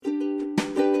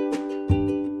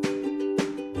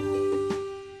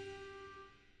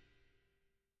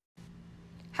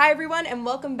Hi, everyone, and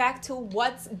welcome back to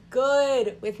What's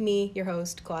Good with me, your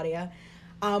host, Claudia.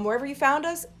 Wherever you found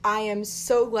us, I am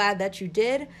so glad that you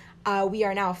did. We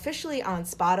are now officially on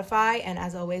Spotify, and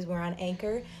as always, we're on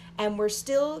Anchor, and we're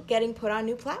still getting put on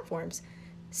new platforms.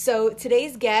 So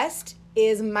today's guest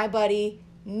is my buddy,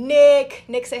 Nick.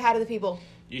 Nick, say hi to the people.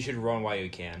 You should run while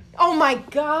you can. Oh my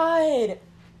God.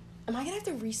 Am I going to have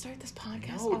to restart this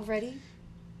podcast already?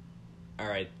 All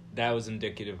right. That was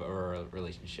indicative of our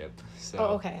relationship. So. Oh,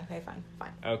 okay, fine.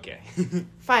 Okay.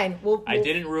 Fine. I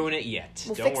didn't ruin it yet.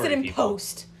 We'll Don't fix worry, it in people.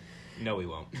 post. No, we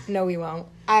won't. No, we won't.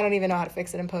 I don't even know how to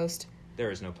fix it in post.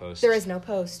 There is no post. There is no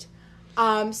post.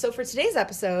 So for today's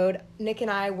episode, Nick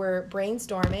and I were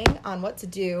brainstorming on what to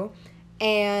do,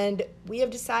 and we have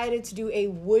decided to do a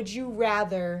Would You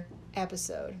Rather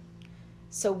episode.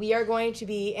 So we are going to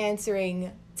be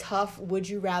answering tough Would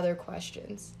You Rather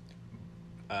questions.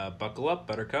 Buckle up,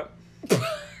 Buttercup.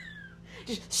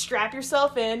 Just strap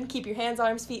yourself in, keep your hands,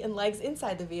 arms, feet, and legs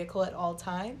inside the vehicle at all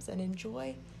times, and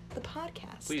enjoy the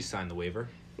podcast. Please sign the waiver.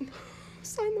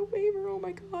 Sign the waiver, oh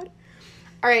my God.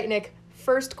 All right, Nick,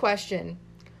 first question.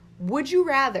 Would you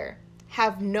rather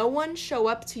have no one show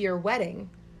up to your wedding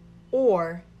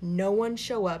or no one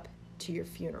show up to your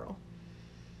funeral?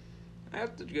 I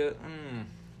have to go...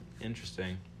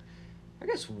 interesting. I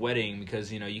guess wedding,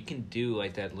 because, you can do,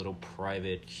 like, that little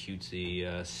private,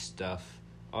 cutesy stuff.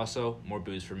 Also, more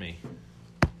booze for me.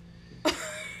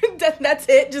 That's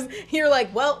it? Just, you're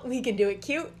like, well, we can do it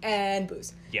cute and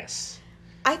booze. Yes.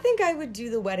 I think I would do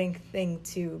the wedding thing,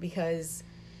 too, because,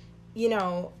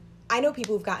 I know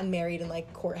people who've gotten married in,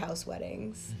 like, courthouse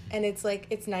weddings. And it's, like,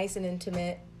 it's nice and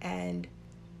intimate, and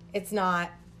it's not,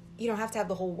 you don't have to have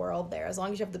the whole world there. As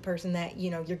long as you have the person that,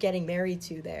 you're getting married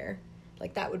to there.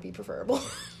 Like, that would be preferable.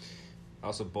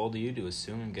 Also, bold of you to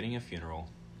assume I'm getting a funeral.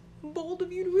 Bold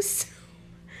of you to assume.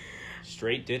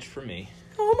 Straight ditch for me.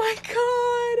 Oh,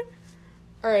 my God.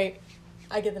 All right.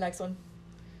 I get the next one.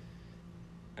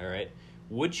 All right.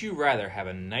 Would you rather have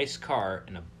a nice car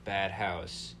in a bad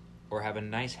house or have a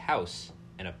nice house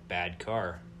in a bad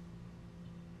car?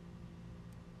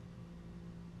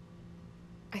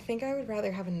 I think I would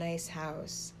rather have a nice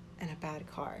house and a bad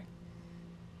car.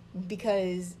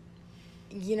 Because...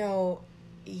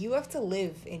 you have to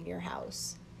live in your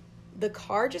house. The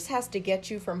car just has to get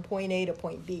you from point A to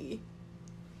point B.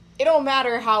 It don't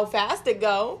matter how fast it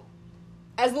go,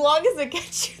 as long as it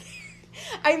gets you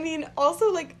there. I mean, also,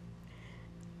 like,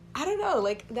 I don't know,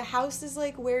 like, the house is,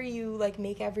 like, where you, like,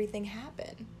 make everything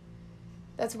happen.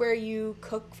 That's where you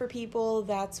cook for people.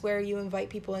 That's where you invite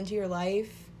people into your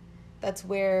life. That's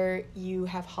where you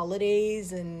have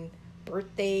holidays and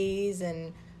birthdays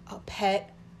and a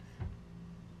pet.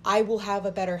 I will have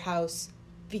a better house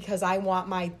because I want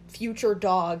my future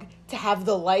dog to have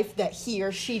the life that he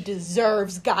or she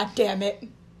deserves, goddammit.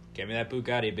 Give me that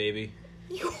Bugatti, baby.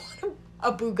 You want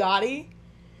a Bugatti?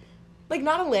 Like,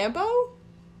 not a Lambo?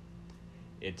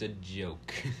 It's a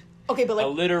joke. Okay, but like...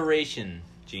 Alliteration,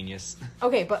 genius.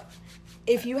 Okay, but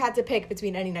if you had to pick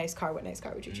between any nice car, what nice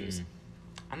car would you choose?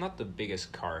 I'm not the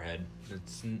biggest car head.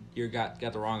 You got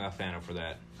the wrong Alfano for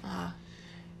that.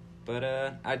 But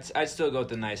I'd still go with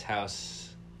the nice house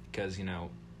because,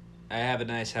 I have a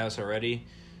nice house already.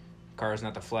 Car's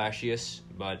not the flashiest,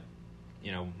 but,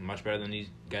 much better than these,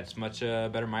 gets much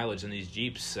better mileage than these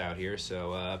Jeeps out here,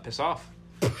 so piss off.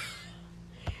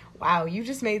 Wow, you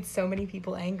just made so many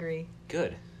people angry.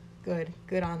 Good on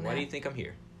that. Why do you think I'm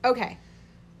here? Okay,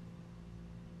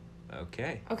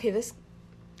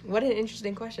 what an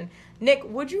interesting question. Nick,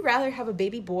 would you rather have a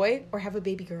baby boy or have a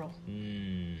baby girl?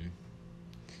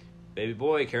 Baby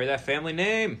boy, carry that family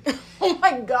name. Oh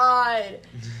my God.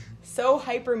 So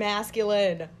hyper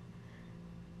masculine.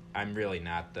 I'm really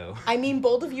not, though. I mean,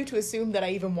 bold of you to assume that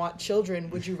I even want children.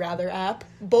 Would you rather app?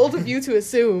 Bold of you to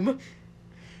assume.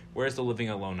 Where's the living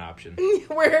alone option?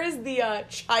 Where is the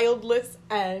childless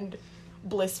and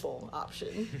blissful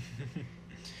option?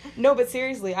 No, but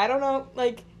seriously, I don't know.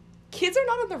 Like, kids are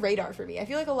not on the radar for me. I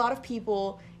feel like a lot of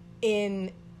people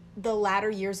in the latter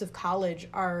years of college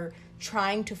are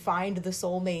trying to find the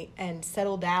soulmate and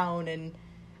settle down, and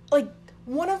like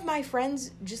one of my friends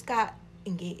just got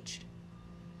engaged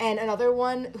and another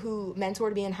one who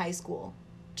mentored me in high school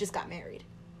just got married.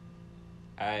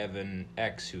 I have an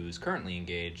ex who's currently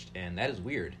engaged, and that is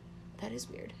weird.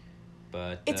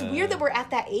 But it's weird that we're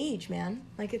at that age, man.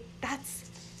 Like,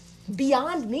 that's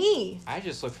beyond me. I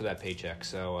just look for that paycheck,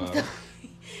 so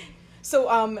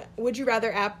So would you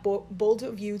rather app bold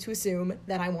of you to assume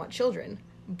that I want children?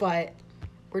 But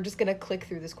we're just going to click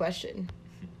through this question.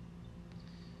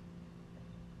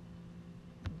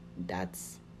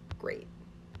 That's great.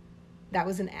 That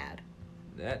was an ad.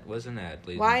 That was an ad,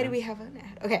 ladies. Why do we have an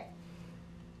ad? Okay.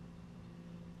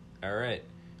 All right.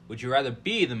 Would you rather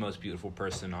be the most beautiful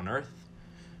person on Earth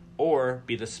or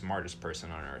be the smartest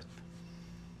person on Earth?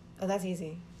 Oh, that's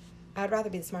easy. I'd rather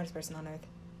be the smartest person on Earth.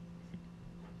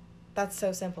 That's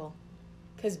so simple.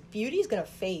 Because beauty's going to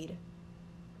fade.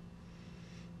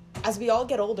 As we all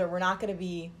get older, we're not going to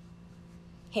be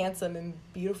handsome and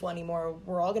beautiful anymore.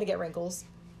 We're all going to get wrinkles.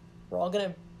 We're all going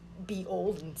to be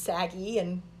old and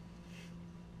saggy.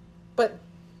 But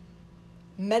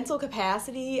mental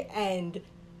capacity and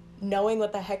knowing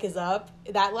what the heck is up,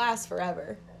 that lasts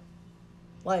forever.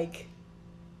 Like,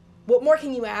 what more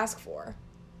can you ask for?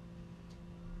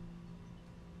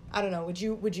 I don't know. Would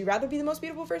you rather be the most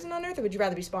beautiful person on Earth, or would you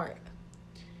rather be smart?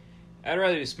 I'd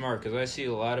rather be smart, because I see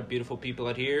a lot of beautiful people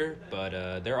out here,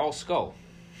 but they're all skull.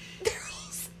 They're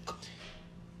all skull.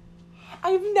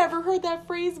 I've never heard that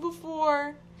phrase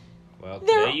before. Well,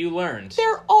 today you learned.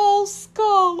 They're all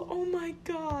skull. Oh my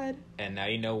god. And now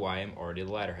you know why I'm already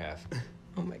the latter half.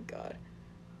 Oh my god.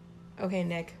 Okay,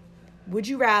 Nick. Would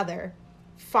you rather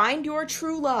find your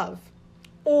true love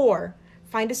or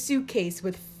find a suitcase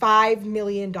with $5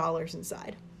 million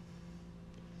inside?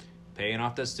 Paying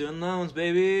off the student loans,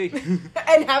 baby.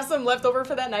 And have some left over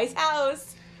for that nice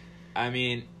house. I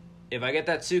mean, if I get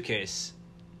that suitcase,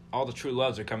 all the true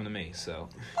loves are coming to me, so.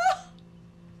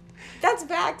 That's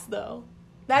facts, though.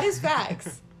 That is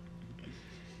facts.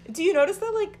 Do you notice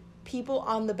that, like, people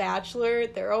on The Bachelor,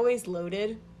 they're always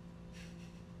loaded?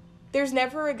 There's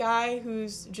never a guy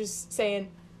who's just saying,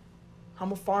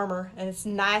 I'm a farmer, and it's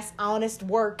nice, honest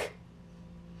work.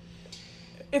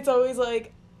 It's always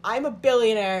like, I'm a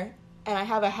billionaire, and I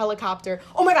have a helicopter.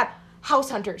 Oh my god, House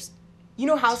Hunters. You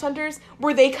know House Hunters?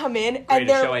 Where they come in, and Greatest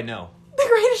they're... show I know. The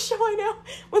greatest show I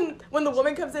know. When the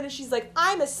woman comes in and she's like,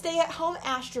 I'm a stay-at-home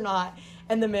astronaut.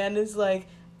 And the man is like,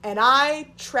 and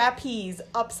I trapeze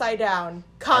upside down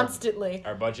constantly.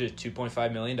 Our budget is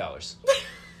 $2.5 million.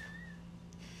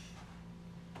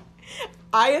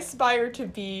 I aspire to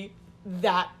be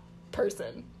that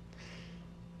person.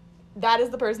 That is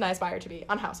the person I aspire to be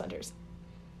on House Hunters.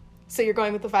 So you're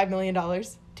going with the $5 million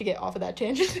to get off of that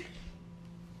tangent?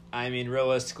 I mean,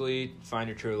 realistically, find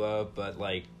your true love, but,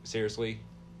 like, seriously,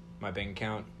 my bank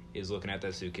account is looking at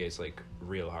that suitcase, like,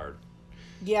 real hard.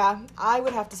 Yeah, I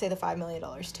would have to say the $5 million,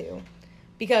 too.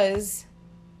 Because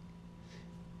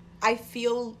I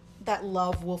feel that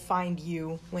love will find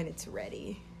you when it's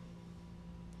ready.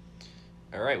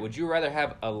 All right, would you rather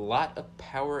have a lot of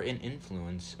power and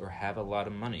influence or have a lot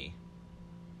of money?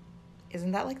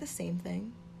 Isn't that, like, the same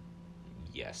thing?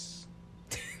 Yes.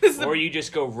 Or you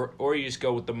just go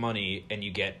with the money and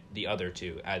you get the other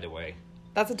two. Either way.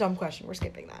 That's a dumb question. We're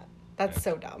skipping that. That's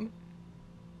so dumb.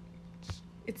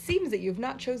 It seems that you've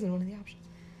not chosen one of the options.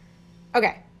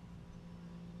 Okay.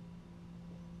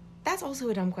 That's also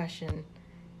a dumb question.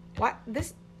 What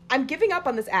this? I'm giving up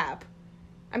on this app.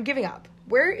 I'm giving up.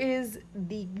 Where is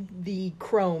the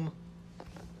Chrome?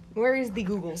 Where is the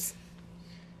Googles?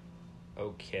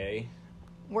 Okay.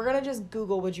 We're going to just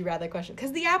Google would you rather question.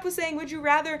 Because the app was saying, would you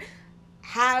rather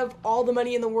have all the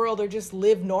money in the world or just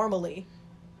live normally?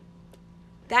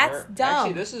 That's dumb.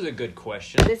 Actually, this is a good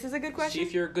question. This is a good question? See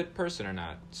if you're a good person or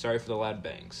not. Sorry for the loud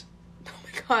bangs. Oh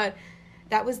my god.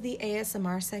 That was the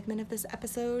ASMR segment of this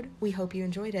episode. We hope you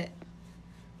enjoyed it.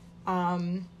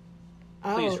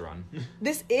 Please run.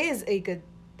 This is a good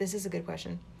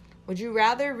question. Would you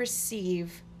rather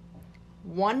receive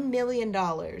 $1 million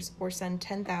or send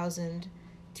 10,000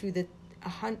 to the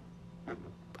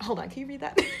hold on, can you read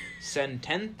that? Send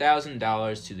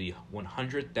 $10,000 to the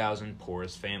 100,000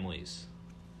 poorest families.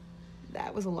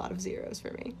 That was a lot of zeros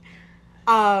for me.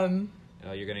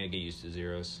 You're gonna get used to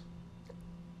zeros.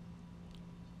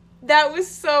 That was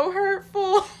so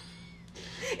hurtful.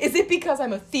 Is it because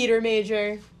I'm a theater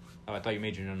major? Oh, I thought you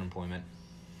majored in unemployment.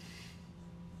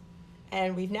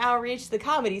 And we've now reached the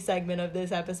comedy segment of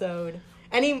this episode.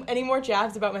 Any more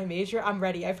jabs about my major? I'm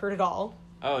ready. I've heard it all.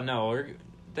 Oh, no.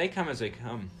 They come as they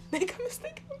come. They come as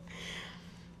they come.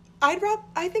 I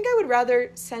think I would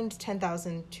rather send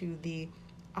 10,000 to the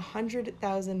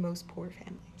 100,000 most poor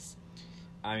families.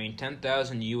 I mean,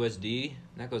 10,000 USD,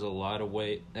 that goes a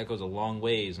long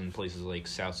ways in places like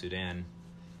South Sudan,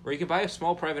 where you can buy a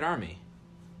small private army,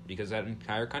 because that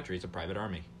entire country is a private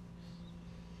army.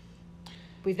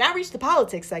 We've now reached the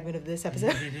politics segment of this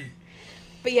episode.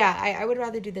 But yeah, I would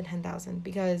rather do the 10,000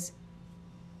 because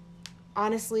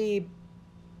honestly,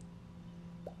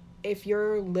 if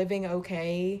you're living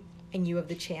okay and you have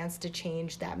the chance to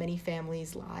change that many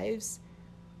families' lives,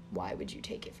 why would you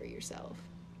take it for yourself?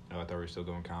 Oh, I thought we were still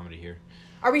going comedy here.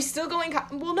 Are we still going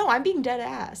well, no, I'm being dead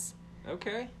ass.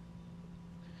 Okay.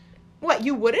 What,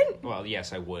 you wouldn't? Well,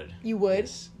 yes, I would. You would?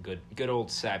 Yes, good old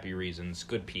sappy reasons,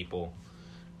 good people,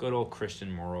 good old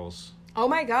Christian morals. Oh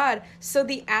my god. So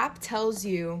the app tells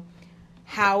you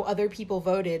how other people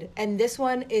voted, and this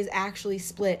one is actually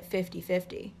split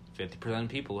 50-50. 50% of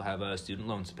people have student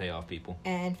loans to pay off, people.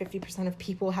 And 50% of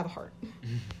people have a heart.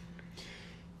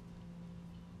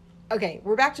 Okay,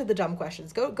 we're back to the dumb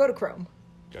questions. Go to Chrome.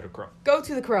 Go to Chrome. Go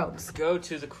to the Chromes. Go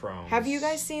to the Chrome. Have you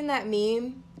guys seen that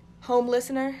meme? Home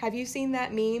listener, have you seen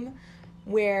that meme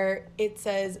where it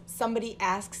says somebody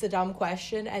asks a dumb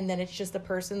question and then it's just a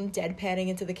person deadpanning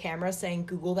into the camera saying,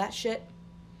 Google that shit?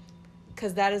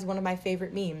 Because that is one of my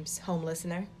favorite memes, home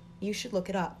listener. You should look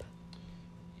it up.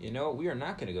 You know, we are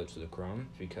not going to go to the Chrome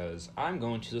because I'm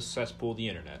going to the cesspool of the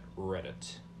internet,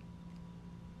 Reddit.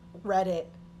 Reddit.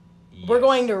 Yes. We're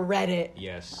going to Reddit.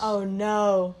 Yes. Oh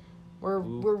no. We're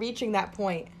reaching that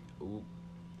point. Ooh.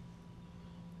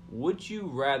 Would you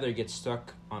rather get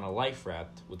stuck on a life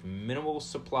raft with minimal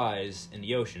supplies in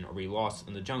the ocean or be lost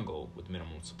in the jungle with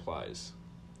minimal supplies?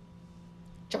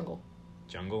 Jungle.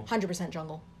 Jungle? 100%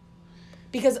 jungle.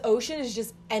 Because ocean is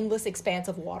just endless expanse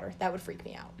of water. That would freak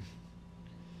me out.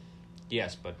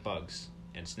 Yes, but bugs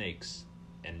and snakes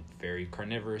and very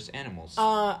carnivorous animals.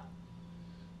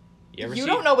 You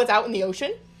don't know what's out in the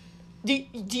ocean? Do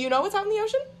you know what's out in the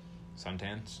ocean?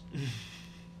 Suntans.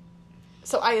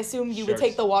 So I assume you would Sharks.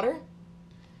 take the water?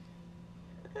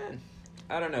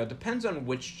 I don't know. Depends on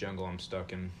which jungle I'm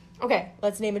stuck in. Okay,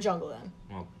 let's name a jungle then.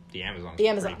 Well, the Amazon's The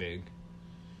Amazon. pretty big.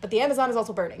 But the Amazon is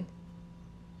also burning.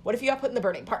 What if you got put in the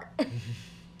burning part?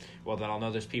 Well, then I'll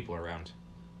know there's people around.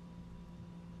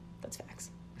 That's facts.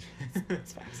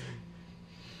 That's facts.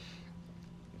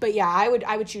 But yeah,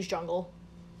 I would choose jungle.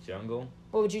 Jungle?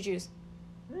 What would you choose?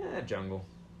 Jungle.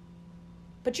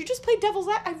 But you just played devil's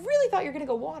I really thought you were going to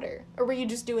go water. Or were you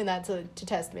just doing that to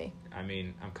test me? I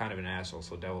mean, I'm kind of an asshole,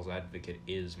 so devil's advocate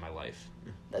is my life.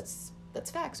 That's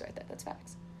facts right there. That's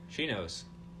facts. She knows.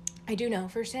 I do know.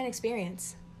 First-hand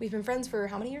experience. We've been friends for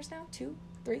how many years now? 2?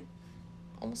 3?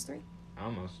 Almost 3?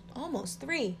 Almost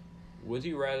 3. Would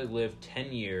you rather live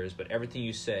 10 years, but everything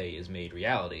you say is made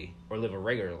reality, or live a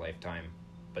regular lifetime,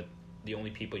 but the only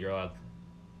people you're allowed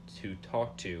to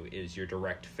talk to is your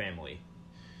direct family?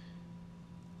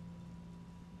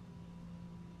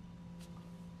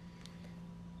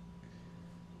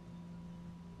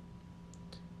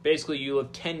 Basically, you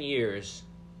live 10 years,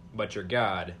 but you're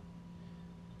God,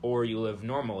 or you live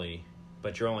normally,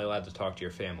 but you're only allowed to talk to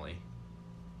your family.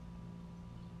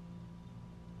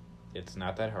 It's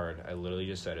not that hard. I literally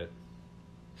just said it.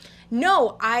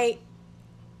 No, I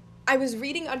was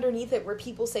reading underneath it where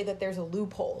people say that there's a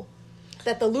loophole.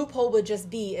 That the loophole would just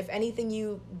be if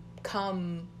everything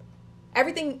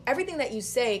that you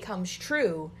say comes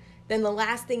true, then the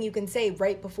last thing you can say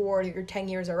right before your 10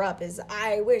 years are up is,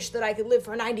 I wish that I could live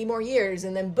for 90 more years,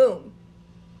 and then boom.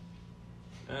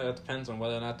 That depends on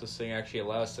whether or not this thing actually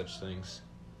allows such things.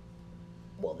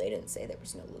 Well, they didn't say there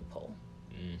was no loophole.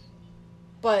 Mm.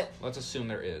 But let's assume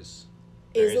there is.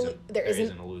 There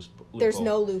isn't a loophole. There's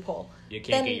no loophole. You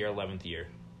can't get your 11th year.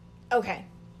 Okay.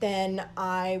 Then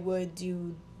I would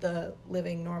do the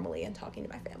living normally and talking to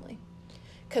my family.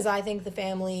 Because I think the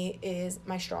family is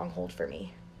my stronghold for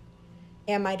me.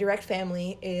 And my direct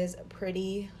family is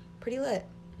pretty lit.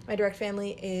 My direct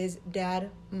family is dad,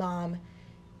 mom,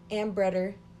 and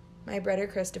brother. My brother,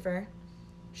 Christopher.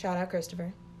 Shout out,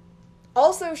 Christopher.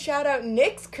 Also, shout out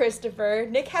Nick's Christopher.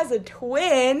 Nick has a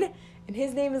twin, and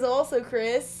his name is also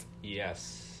Chris.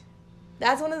 Yes.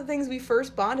 That's one of the things we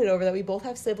first bonded over, that we both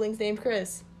have siblings named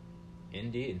Chris.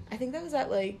 Indeed. I think that was at,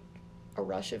 like, a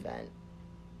Rush event.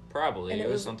 Probably. It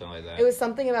was something like that. It was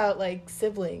something about, like,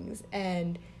 siblings,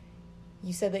 and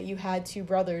you said that you had 2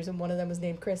 brothers, and one of them was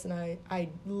named Chris, and I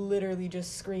literally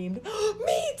just screamed,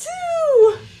 me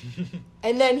too!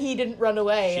 And then he didn't run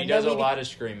away. She does a lot of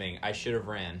screaming. I should have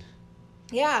ran.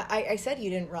 Yeah, I said you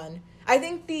didn't run. I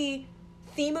think the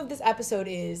theme of this episode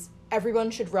is everyone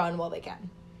should run while they can.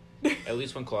 At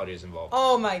least when Claudia's involved.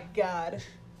 Oh my god.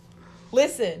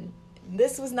 Listen,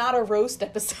 this was not a roast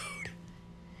episode.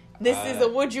 This is a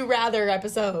would you rather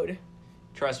episode.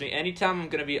 Trust me, anytime I'm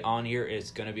going to be on here,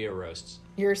 it's going to be a roast.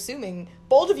 You're assuming,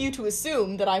 bold of you to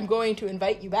assume that I'm going to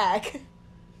invite you back.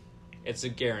 It's a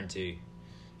guarantee.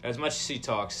 As much as he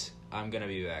talks, I'm going to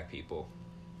be back, people.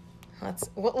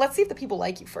 Let's see if the people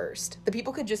like you first. The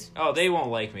people could just... Oh, they won't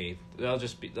like me. They'll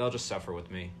just suffer with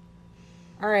me.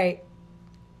 All right.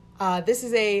 This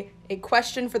is a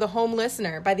question for the home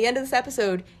listener. By the end of this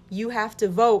episode, you have to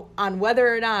vote on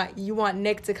whether or not you want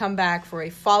Nick to come back for a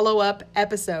follow-up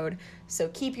episode. So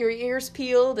keep your ears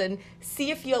peeled and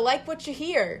see if you like what you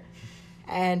hear.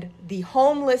 and the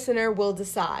home listener will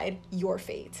decide your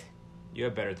fate. You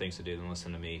have better things to do than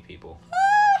listen to me, people.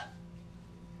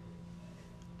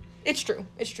 It's true.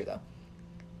 It's true, though.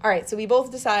 All right, so we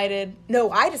both decided...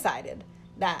 No, I decided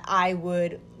that I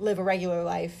would live a regular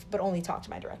life, but only talk to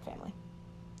my direct family.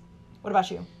 What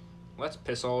about you? Let's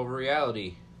piss all over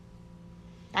reality.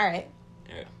 All right.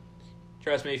 Yeah.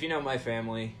 Trust me, if you know my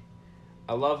family,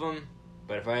 I love them,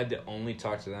 but if I had to only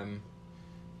talk to them,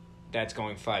 that's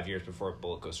going 5 years before a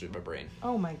bullet goes through my brain.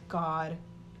 Oh, my God.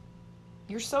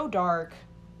 You're so dark.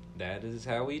 That is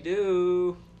how we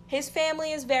do. His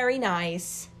family is very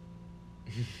nice.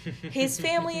 His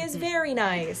family is very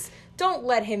nice. Don't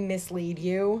let him mislead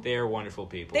you. They are wonderful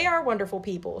people. They are wonderful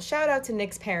people. Shout out to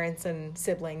Nick's parents and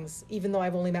siblings, even though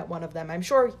I've only met one of them. I'm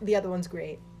sure the other one's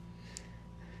great.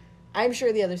 I'm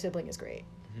sure the other sibling is great.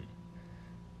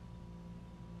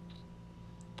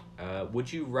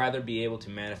 Would you rather be able to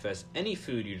manifest any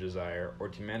food you desire or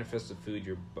to manifest the food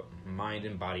your mind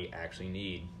and body actually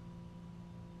need?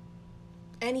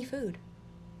 Any food.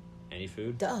 Any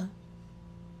food? Duh.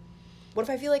 What if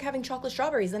I feel like having chocolate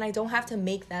strawberries? Then I don't have to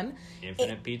make them.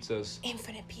 Infinite pizzas.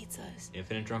 Infinite pizzas.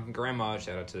 Infinite drunken grandma.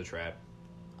 Shout out to the Trat.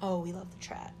 Oh, we love the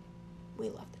Trat. We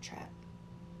love the Trat.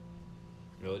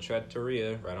 Really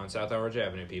Trattoria, right on South Orange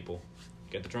Avenue, people.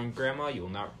 Get the drunken grandma. You will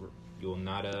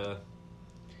not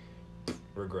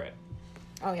regret.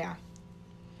 Oh yeah.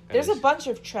 There's a bunch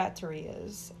of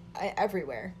trattorias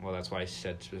everywhere. Well, that's why I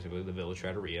said specifically the Village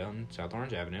Trattoria on South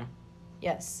Orange Avenue.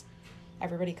 Yes.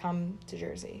 Everybody come to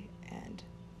Jersey and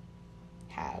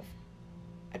have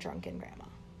a drunken grandma.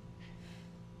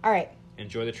 All right.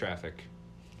 Enjoy the traffic.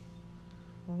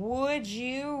 Would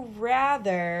you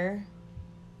rather...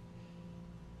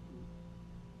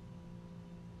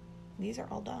 These are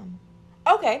all dumb.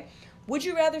 Okay. Would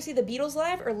you rather see the Beatles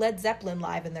live or Led Zeppelin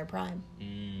live in their prime?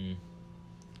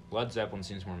 Led Zeppelin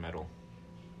seems more metal.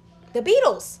 The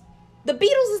Beatles! The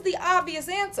Beatles is the obvious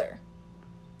answer.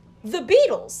 The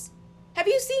Beatles! Have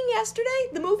you seen Yesterday,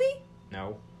 the movie?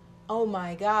 No. Oh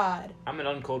my God. I'm an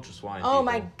uncultured swine. Oh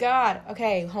my God.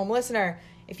 Okay, home listener.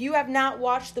 If you have not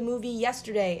watched the movie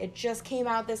Yesterday, it just came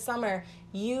out this summer.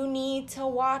 You need to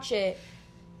watch it.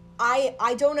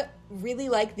 I don't really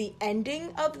like the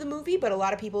ending of the movie, but a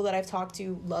lot of people that I've talked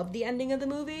to love the ending of the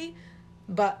movie.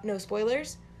 But no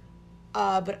spoilers.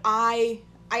 But I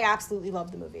absolutely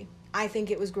love the movie. I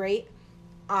think it was great.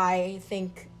 I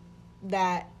think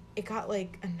that it got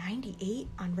like a 98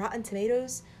 on Rotten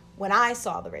Tomatoes when I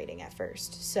saw the rating at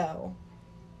first. So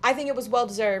I think it was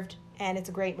well-deserved, and it's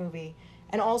a great movie.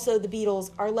 And also, the Beatles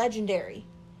are legendary.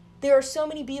 There are so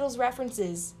many Beatles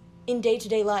references in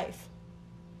day-to-day life.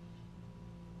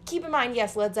 Keep in mind,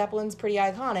 yes, Led Zeppelin's pretty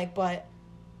iconic, but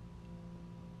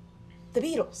the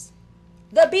Beatles.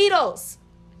 The Beatles!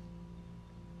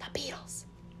 The Beatles.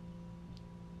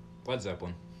 Led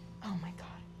Zeppelin. Oh my God.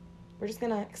 We're just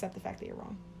gonna accept the fact that you're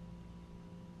wrong.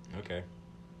 Okay.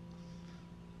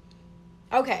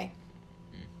 Okay.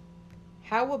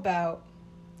 How about...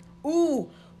 Ooh,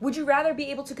 would you rather be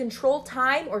able to control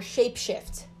time or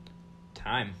shapeshift?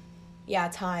 Time. Yeah,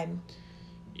 time.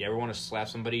 You ever want to slap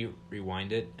somebody,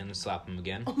 rewind it, and then slap them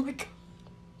again? Oh my God.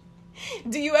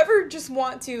 Do you ever just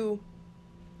want to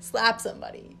slap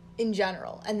somebody in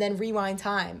general and then rewind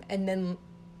time and then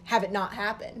have it not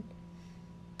happen,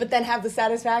 but then have the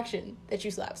satisfaction that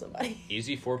you slap somebody?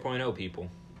 Easy 4.0, people.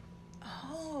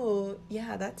 Oh,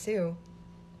 yeah, that too.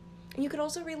 And you could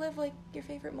also relive, like, your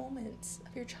favorite moments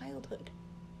of your childhood.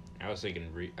 I was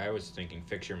thinking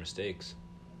fix your mistakes.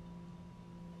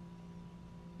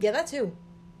 Yeah, that too.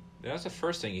 That's the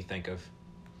first thing you think of.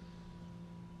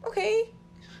 Okay.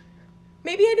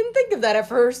 Maybe I didn't think of that at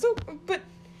first, but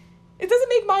it doesn't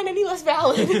make mine any less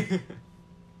valid.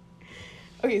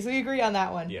 Okay, so you agree on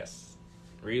that one? Yes.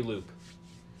 Re-loop.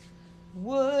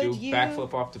 Would Do you...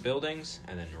 backflip off the buildings,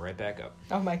 and then right back up.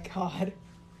 Oh my God.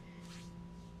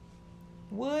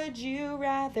 Would you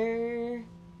rather...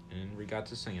 And we got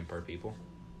to singing part, people.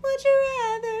 Would you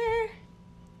rather...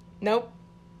 Nope.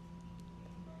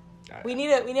 We need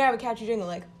to have a catchy jingle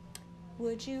like,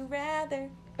 would you rather...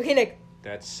 Okay, Nick.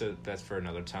 That's for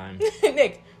another time.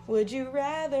 Nick, would you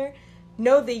rather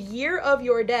know the year of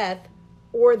your death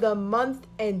or the month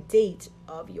and date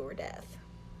of your death?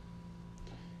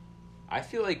 I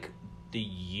feel like the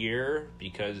year,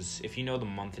 because if you know the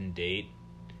month and date,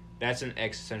 that's an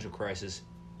existential crisis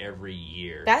every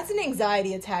year. That's an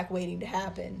anxiety attack waiting to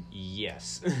happen.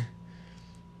 Yes.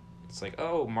 It's like,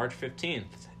 oh, March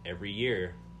 15th every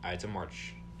year. It's a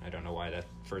March. I don't know why that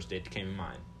first date came in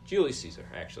mind. Julius Caesar,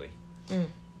 actually.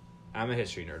 I'm a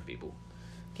history nerd, people.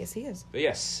 Yes, he is. But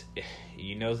yes,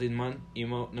 you know the month. You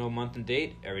know month and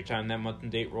date. Every time that month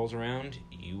and date rolls around,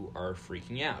 you are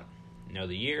freaking out. Know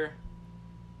the year.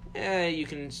 You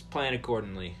can plan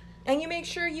accordingly. And you make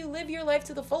sure you live your life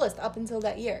to the fullest up until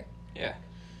that year. Yeah.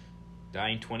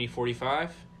 Dying 2045,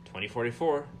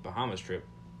 2044, Bahamas trip.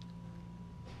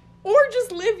 Or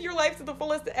just live your life to the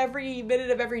fullest every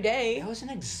minute of every day. That was an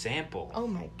example. Oh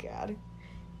my god.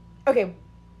 Okay,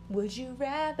 would you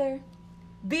rather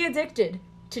be addicted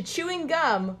to chewing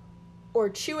gum or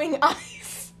chewing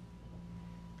ice?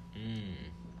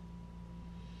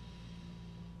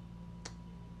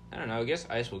 I don't know. I guess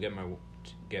ice will get me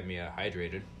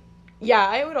hydrated. Yeah,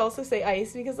 I would also say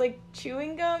ice because, like,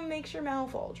 chewing gum makes your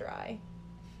mouth all dry.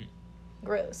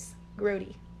 Gross.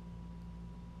 Grody.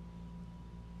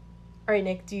 All right,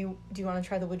 Nick, do you want to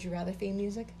try the Would You Rather theme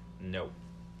music? No.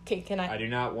 Okay, can I... I do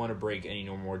not want to break any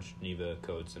more Geneva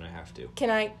codes than I have to. Can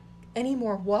I... Any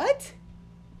more what?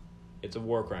 It's a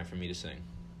war crime for me to sing.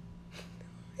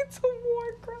 It's a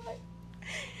war crime.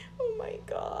 Oh my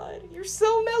god. You're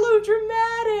so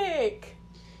melodramatic.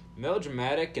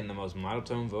 Melodramatic and the most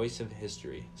monotone voice of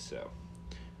history. So,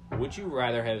 would you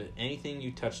rather have anything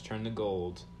you touch turn to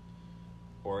gold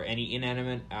or any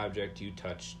inanimate object you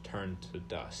touch turn to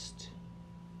dust?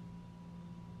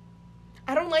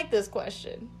 I don't like this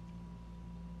question.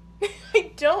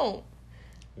 I don't.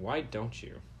 Why don't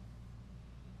you?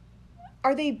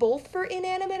 Are they both for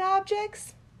inanimate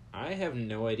objects? I have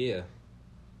no idea.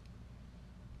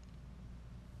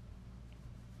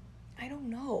 I don't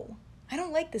know. I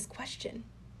don't like this question.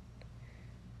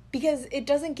 Because it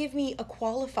doesn't give me a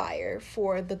qualifier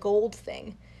for the gold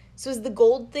thing. So is the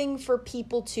gold thing for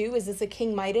people too? Is this a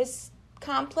King Midas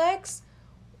complex?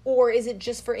 Or is it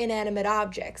just for inanimate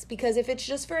objects? Because if it's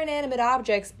just for inanimate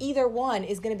objects, either one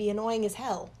is going to be annoying as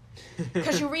hell.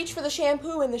 Because you reach for the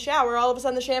shampoo in the shower, all of a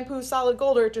sudden the shampoo's solid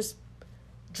gold, or it just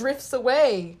drifts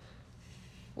away.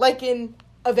 Like in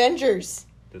Avengers.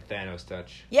 The Thanos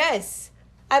touch. Yes.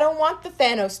 I don't want the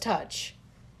Thanos touch.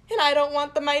 And I don't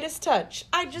want the Midas touch.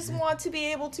 I just want to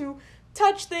be able to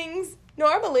touch things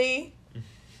normally.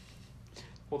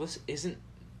 Well, this isn't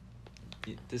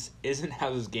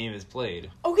how this game is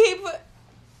played. Okay, but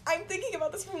I'm thinking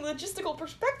about this from a logistical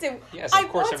perspective. Yes, of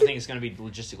course everything is going to be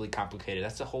logistically complicated.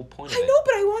 That's the whole point of it. I know,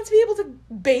 but I want to be able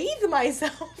to bathe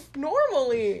myself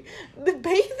normally. The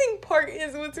bathing part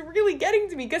is what's really getting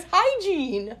to me, because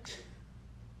hygiene. And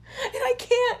I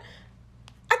can't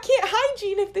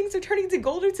hygiene if things are turning to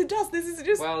gold or to dust. This is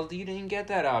just... Well, you didn't get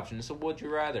that option, so would you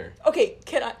rather? Okay,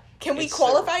 can we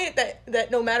qualify it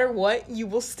that no matter what, you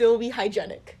will still be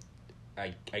hygienic?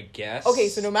 I guess. Okay,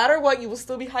 so no matter what, you will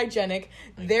still be hygienic.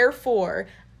 Therefore,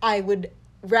 I would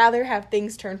rather have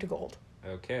things turn to gold.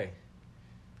 Okay.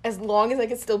 As long as I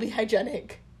can still be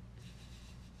hygienic.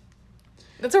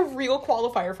 That's a real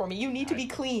qualifier for me. You need to be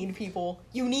clean, people.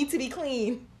 You need to be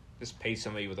clean. Just pay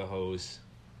somebody with a hose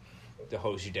to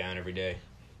hose you down every day.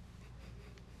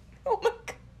 Oh my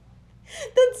god.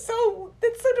 That's so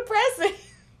depressing.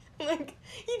 Like,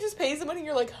 you just pay somebody and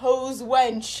you're like, hose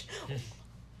wench.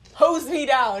 Hose me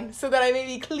down so that I may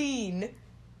be clean.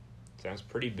 Sounds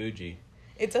pretty bougie.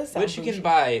 It does sound Which you can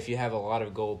buy if you have a lot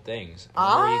of gold things.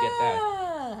 Where do you get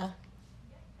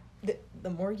that? The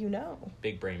more you know.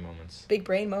 Big brain moments. Big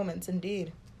brain moments,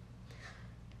 indeed.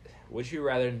 Would you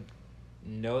rather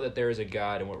know that there is a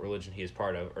God and what religion he is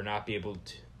part of, or not be able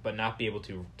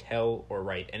to tell or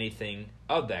write anything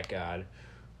of that God,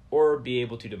 or be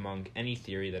able to debunk any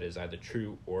theory that is either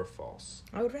true or false?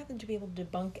 I would rather to be able to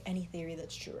debunk any theory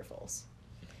that's true or false.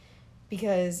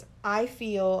 Because I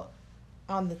feel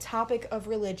on the topic of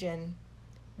religion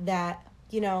that,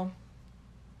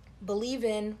 believe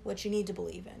in what you need to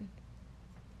believe in.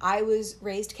 I was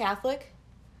raised Catholic.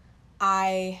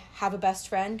 I have a best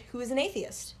friend who is an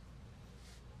atheist.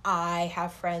 I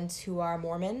have friends who are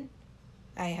Mormon.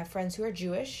 I have friends who are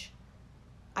Jewish.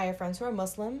 I have friends who are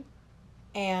Muslim.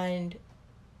 And,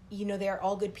 they are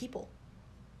all good people.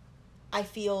 I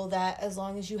feel that as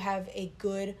long as you have a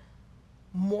good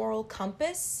moral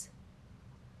compass,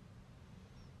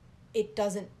 it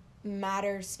doesn't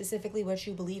matter specifically what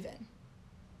you believe in.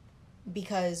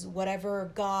 Because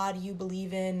whatever God you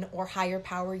believe in or higher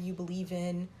power you believe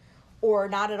in, or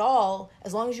not at all,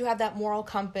 as long as you have that moral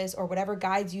compass or whatever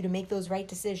guides you to make those right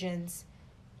decisions,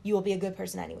 you will be a good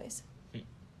person anyways.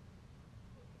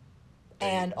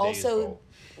 And also,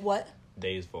 what?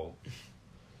 Deus Volt.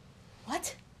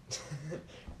 What?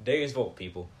 Deus Volt,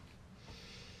 people.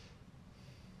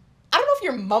 I don't know if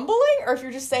you're mumbling or if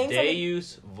you're just saying something.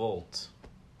 Deus Volt.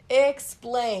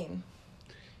 Explain.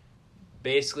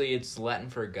 Basically, it's Latin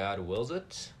for God wills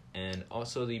it, and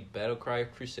also the battle cry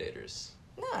of Crusaders.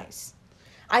 Nice.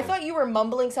 I thought you were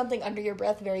mumbling something under your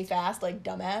breath very fast, like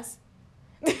dumbass.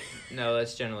 No,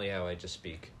 that's generally how I just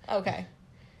speak. Okay.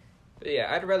 But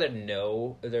yeah, I'd rather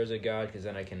know that there's a God, because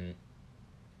then I can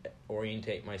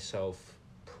orientate myself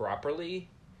properly,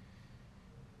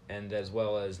 and as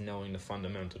well as knowing the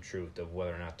fundamental truth of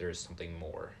whether or not there is something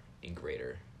more and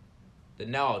greater. The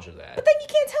knowledge of that. But then you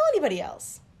can't tell anybody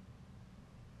else.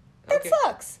 That Okay.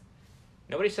 sucks.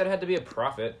 Nobody said it had to be a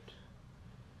prophet.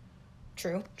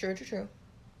 True.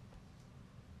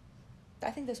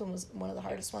 I think this one was one of the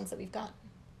hardest ones that we've got.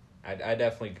 I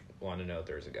definitely want to know if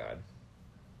there's a God.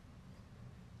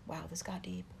 Wow, this got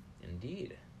deep.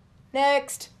 Indeed.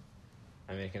 Next.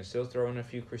 I mean, I can still throw in a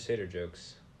few Crusader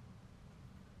jokes.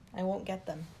 I won't get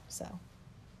them, so.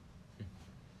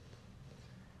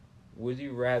 Would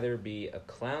you rather be a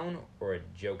clown or a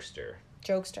jokester?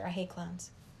 Jokester. I hate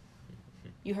clowns.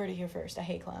 You heard it here first. I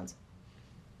hate clowns.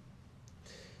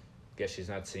 Guess she's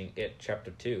not seeing It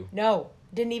Chapter 2. No.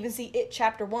 Didn't even see It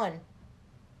Chapter 1.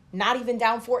 Not even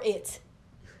down for it.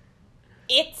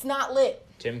 It's not lit.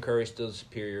 Tim Curry still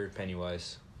superior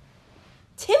Pennywise.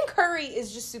 Tim Curry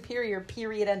is just superior,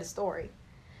 period, end of story.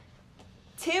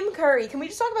 Tim Curry. Can we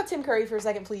just talk about Tim Curry for a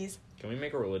second, please? Can we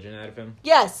make a religion out of him?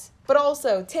 Yes, but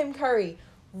also Tim Curry,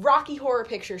 Rocky Horror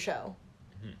Picture Show.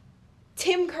 Mm-hmm.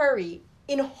 Tim Curry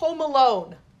in Home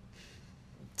Alone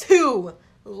 2,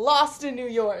 Lost in New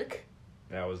York.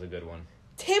 That was a good one.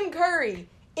 Tim Curry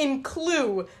in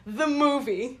Clue, the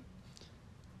movie.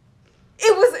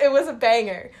 It was a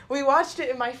banger. We watched it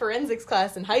in my forensics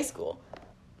class in high school.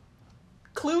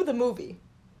 Clue, the movie.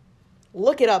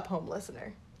 Look it up, home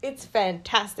listener. It's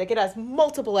fantastic. It has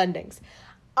multiple endings.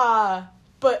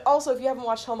 But also, if you haven't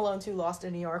watched Home Alone 2, Lost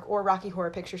in New York, or Rocky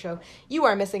Horror Picture Show, you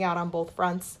are missing out on both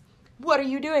fronts. What are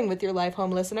you doing with your life,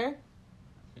 home listener?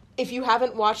 If you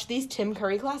haven't watched these Tim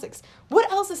Curry classics.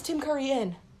 What else is Tim Curry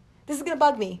in? This is going to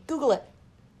bug me. Google it.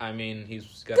 I mean,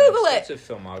 he's got Google an it!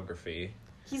 extensive filmography.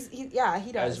 He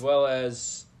does. As well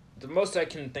as, the most I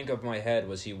can think of in my head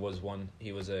was he was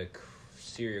a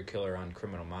serial killer on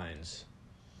Criminal Minds.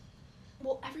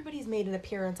 Well, everybody's made an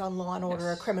appearance on Law & Order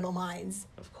or Yes. Criminal Minds.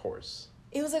 Of course.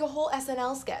 It was like a whole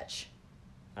SNL sketch.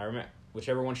 I remember,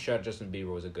 whichever one shot Justin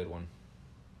Bieber was a good one.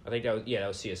 I think that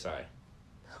was CSI.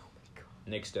 Oh my god.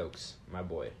 Nick Stokes, my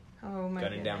boy. Oh my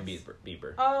Gunning down goodness.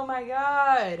 Bieber. Oh my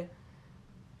god.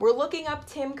 We're looking up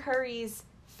Tim Curry's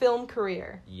film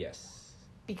career Yes.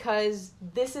 because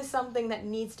this is something that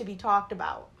needs to be talked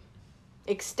about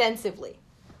extensively.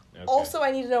 Okay. Also,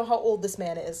 I need to know how old this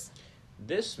man is.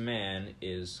 This man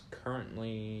is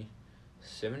currently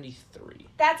 73.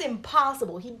 That's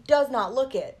impossible. He does not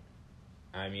look it.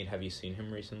 I mean, have you seen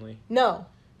him recently? No.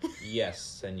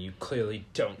 Yes, and you clearly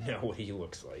don't know what he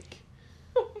looks like.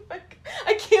 Oh my god.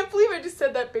 I can't believe I just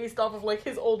said that based off of, like,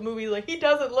 his old movie. Like, he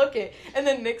doesn't look it. And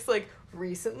then Nick's like,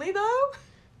 recently, though?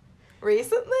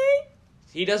 Recently?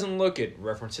 He doesn't look it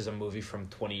references a movie from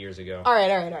 20 years ago. All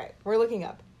right. We're looking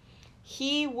up.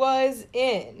 He was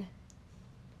in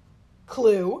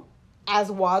Clue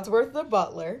as Wadsworth the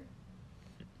Butler.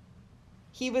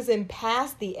 He was in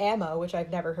Pass the Ammo, which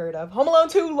I've never heard of. Home Alone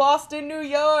 2, Lost in New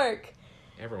York.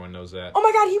 Everyone knows that. Oh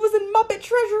my god, he was in Muppet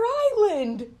Treasure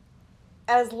Island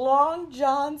as Long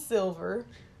John Silver.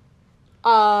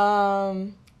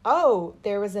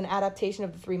 There was an adaptation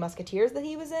of The Three Musketeers that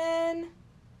he was in.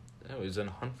 Oh, he was in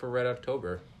Hunt for Red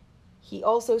October. He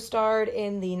also starred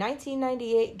in the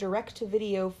 1998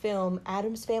 direct-to-video film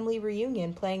Addams Family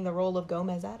Reunion, playing the role of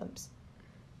Gomez Addams.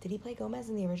 Did he play Gomez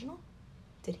in the original?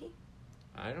 Did he?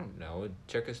 I don't know.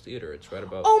 Check his theater. It's right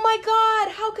about... Oh my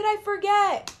god, how could I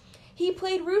forget? He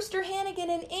played Rooster Hannigan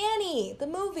in Annie, the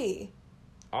movie.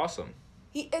 Awesome.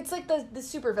 It's like the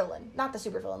supervillain. Not the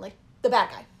supervillain, like the bad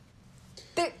guy.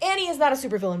 Annie is not a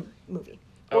supervillain movie.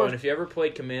 Oh, and if you ever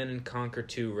played Command & Conquer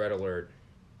 2 Red Alert,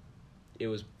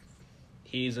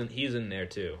 he's in there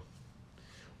too.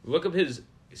 Look up his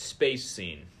space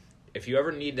scene. If you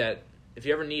ever needed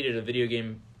a video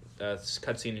game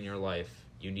cutscene in your life,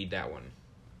 you need that one.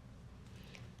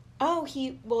 Oh,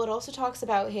 it also talks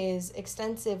about his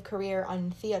extensive career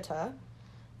on theater.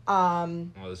 Well,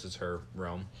 this is her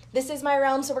realm. This is my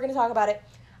realm, so we're going to talk about it.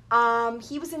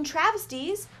 He was in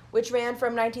Travesties, which ran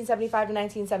from 1975 to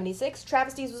 1976.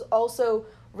 Travesties was also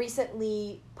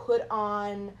recently put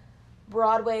on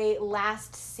Broadway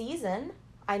last season.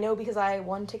 I know because I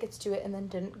won tickets to it and then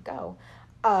didn't go.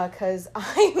 Because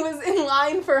I was in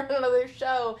line for another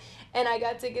show and I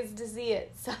got tickets to see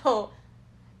it. So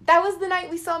that was the night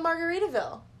we saw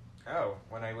Margaritaville. Oh,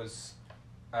 when I was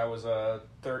a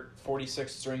 46th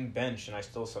string bench and I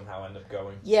still somehow ended up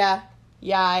going. Yeah,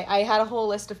 I had a whole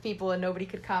list of people and nobody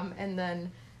could come. And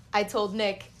then I told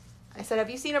Nick, I said, have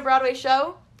you seen a Broadway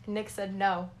show? And Nick said,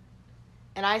 no.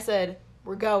 And I said,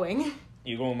 we're going.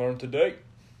 You gonna learn today?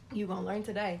 You gonna learn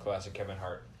today. Classic Kevin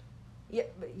Hart. Yeah,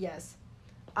 yes.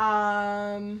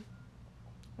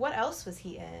 What else was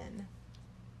he in?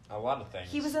 A lot of things.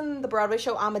 He was in the Broadway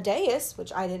show Amadeus,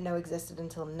 which I didn't know existed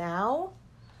until now.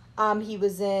 He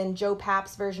was in Joe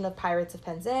Papp's version of Pirates of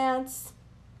Penzance.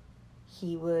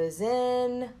 He was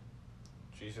in...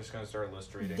 She's just going to start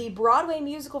list reading. The Broadway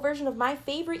musical version of My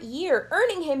Favorite Year,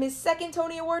 earning him his second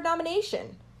Tony Award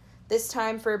nomination. This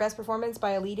time for Best Performance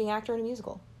by a Leading Actor in a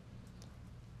Musical.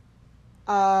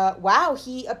 Wow,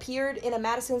 he appeared in a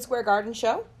Madison Square Garden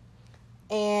show.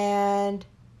 And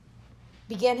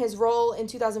began his role in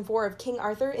 2004 of King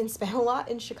Arthur in Spamalot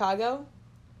in Chicago.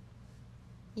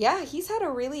 Yeah, he's had a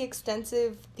really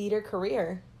extensive theater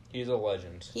career. He's a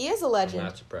legend. He is a legend. I'm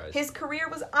not surprised. His career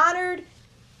was honored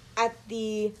on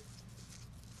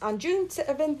June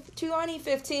 7th,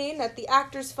 2015, at the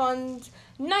Actors Fund's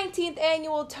 19th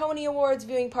Annual Tony Awards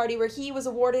viewing party, where he was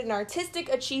awarded an Artistic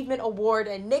Achievement Award,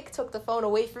 and Nick took the phone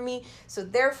away from me, so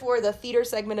therefore the theater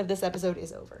segment of this episode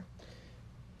is over.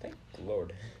 Thank the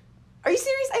Lord. Are you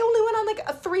serious? I only went on like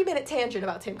a 3-minute tangent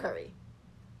about Tim Curry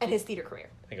and his theater career.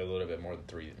 I think a little bit more than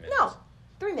 3 minutes. No,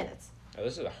 3 minutes. Oh,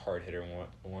 this is a hard-hitter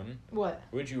one. What?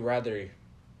 Would you rather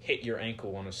hit your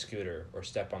ankle on a scooter or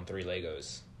step on 3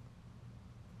 Legos?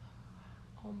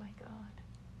 Oh my god.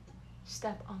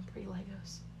 Step on 3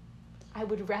 Legos. I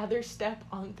would rather step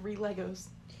on 3 Legos.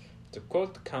 To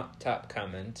quote the top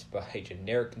comment by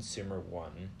Generic Consumer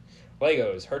 1,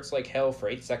 Legos hurts like hell for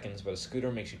 8 seconds, but a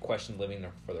scooter makes you question living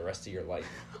there for the rest of your life.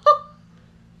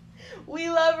 We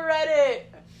love Reddit.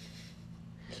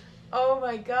 Oh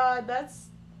my god, that's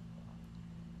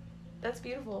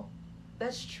beautiful.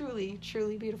 That's truly,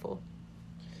 truly beautiful.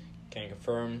 Can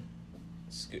confirm,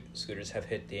 scooters have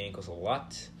hit the ankles a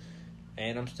lot,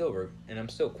 and I'm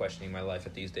still questioning my life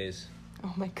at these days.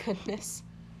 Oh my goodness.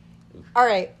 Oof. All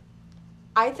right.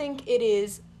 I think it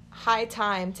is high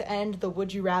time to end the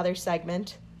Would You Rather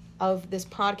segment of this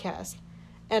podcast.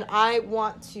 And I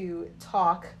want to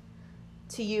talk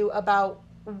to you about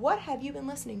what have you been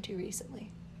listening to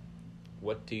recently?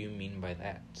 What do you mean by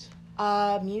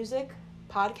that? Music,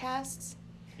 podcasts.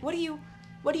 What do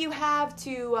you have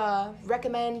to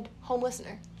recommend home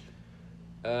listener?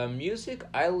 Music,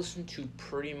 I listen to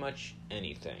pretty much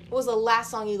anything. What was the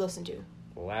last song you listened to?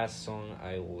 Last song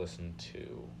I listened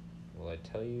to, will I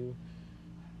tell you?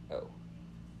 Oh.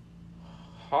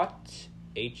 Hot,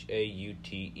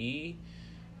 Haute,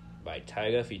 by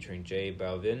Tyga featuring J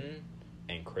Balvin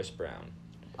and Chris Brown.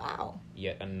 Wow.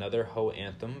 Yet another Ho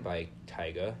anthem by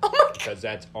Tyga. Oh my God. Because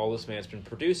that's all this man's been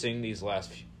producing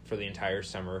for the entire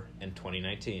summer in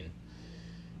 2019.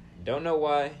 Don't know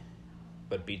why,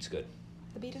 but beat's good.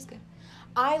 The beat is good.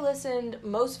 I listened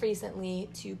most recently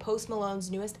to Post Malone's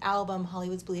newest album,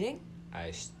 Hollywood's Bleeding.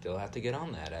 I still have to get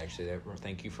on that, actually.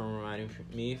 Thank you for reminding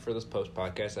me for this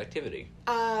post-podcast activity.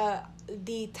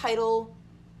 The title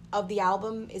of the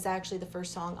album is actually the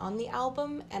first song on the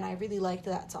album, and I really liked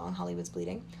that song, Hollywood's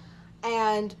Bleeding.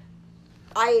 And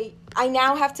I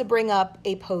now have to bring up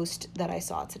a post that I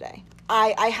saw today.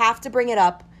 I have to bring it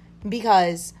up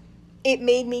because it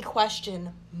made me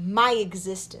question my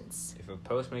existence. If a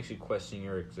post makes you question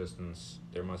your existence,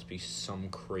 there must be some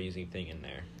crazy thing in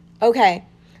there. Okay,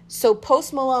 so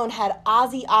Post Malone had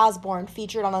Ozzy Osbourne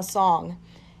featured on a song,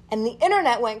 and the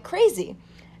internet went crazy.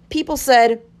 People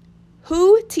said,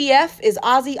 "Who TF is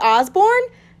Ozzy Osbourne?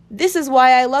 This is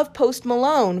why I love Post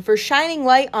Malone, for shining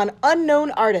light on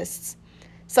unknown artists."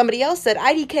 Somebody else said,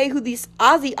 "IDK who this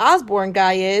Ozzy Osbourne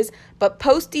guy is, but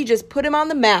Posty just put him on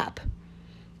the map."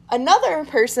 Another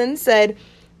person said,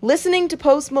 "Listening to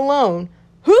Post Malone,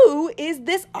 who is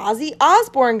this Ozzy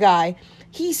Osbourne guy?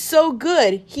 He's so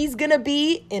good, he's gonna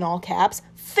be, in all caps,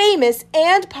 famous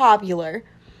and popular."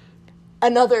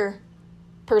 Another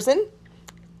person,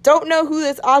 "Don't know who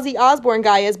this Ozzy Osbourne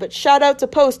guy is, but shout out to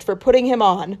Post for putting him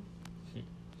on."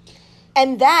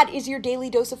 And that is your daily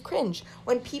dose of cringe.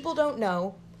 When people don't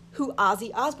know who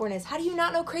Ozzy Osbourne is. How do you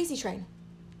not know Crazy Train?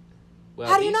 Well,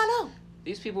 How do you not know?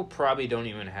 These people probably don't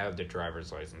even have their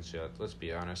driver's license yet, let's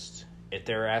be honest. If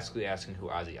they're actually asking who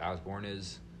Ozzy Osbourne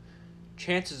is,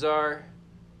 chances are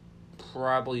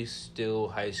probably still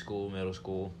high school, middle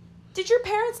school. Did your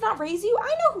parents not raise you?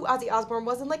 I know who Ozzy Osbourne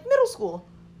was in, middle school.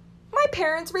 My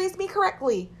parents raised me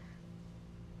correctly.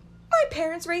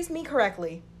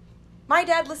 My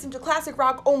dad listened to classic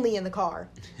rock only in the car.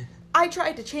 I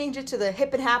tried to change it to the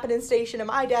hip and happening station, and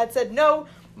my dad said, "No,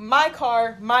 my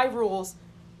car, my rules.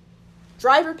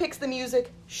 Driver picks the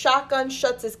music, shotgun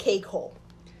shuts his cake hole."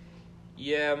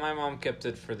 Yeah, my mom kept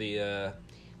it for the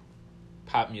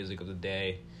pop music of the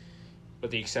day,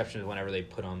 with the exception of whenever they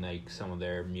put on like some of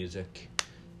their music.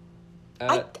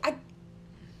 I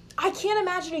can't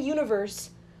imagine a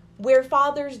universe where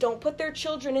fathers don't put their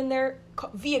children in their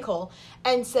vehicle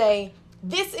and say,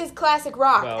 "This is classic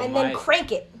rock," and then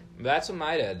crank it. That's what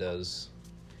my dad does.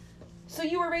 So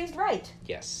you were raised right.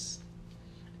 Yes.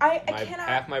 I cannot.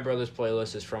 Half my brother's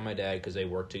playlist is from my dad because they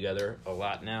work together a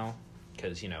lot now.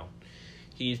 Because,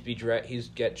 he's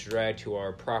get dragged to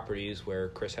our properties where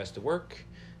Chris has to work,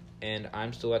 and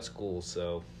I'm still at school,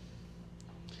 so.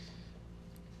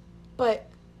 But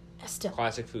still.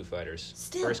 Classic Foo Fighters.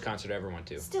 Still. First concert I ever went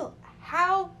to. Still.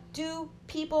 How do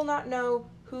people not know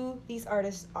who these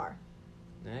artists are?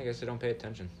 I guess they don't pay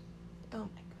attention. Oh my God.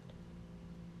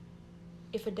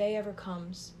 If a day ever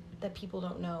comes that people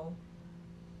don't know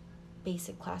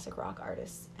basic classic rock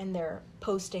artists and they're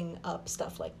posting up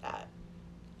stuff like that,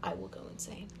 I will go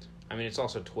insane. I mean, it's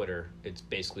also Twitter. It's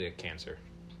basically a cancer.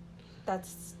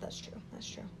 That's true. That's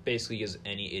true. Basically gives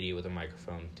any idiot with a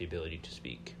microphone the ability to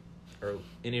speak. Or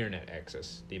an internet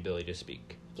access, the ability to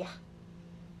speak. Yeah.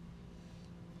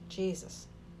 Jesus.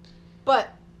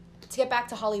 But to get back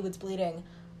to Hollywood's Bleeding,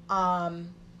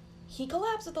 he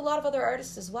collabs with a lot of other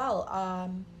artists as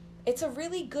well. It's a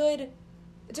really good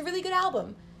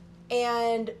album.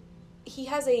 And he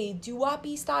has a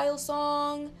doo-woppy style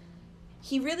song.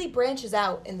 He really branches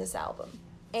out in this album.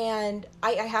 And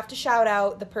I have to shout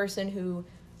out the person who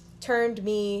turned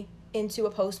me into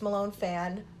a Post Malone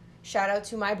fan. Shout out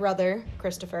to my brother,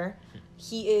 Christopher.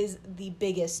 He is the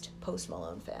biggest Post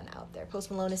Malone fan out there.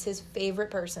 Post Malone is his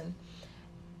favorite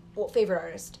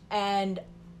artist. And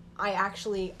I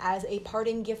actually, as a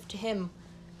parting gift to him,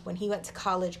 when he went to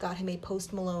college, got him a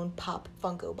Post Malone Pop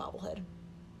Funko bobblehead.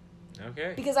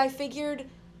 Okay. Because I figured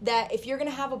that if you're going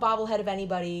to have a bobblehead of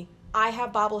anybody, I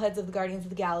have bobbleheads of the Guardians of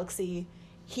the Galaxy.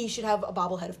 He should have a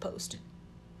bobblehead of Post.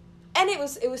 And it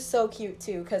was so cute,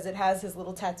 too, because it has his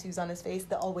little tattoos on his face,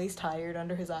 the always tired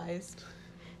under his eyes.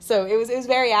 So it was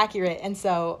very accurate, and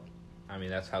so... I mean,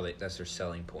 that's their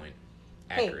selling point.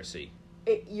 Accuracy.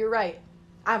 Hey, you're right.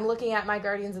 I'm looking at my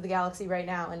Guardians of the Galaxy right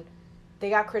now, and they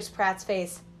got Chris Pratt's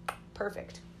face.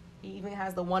 Perfect. He even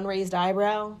has the one raised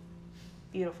eyebrow.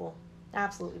 Beautiful.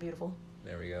 Absolutely beautiful.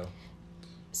 There we go.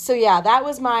 So yeah, that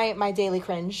was my daily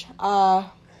cringe.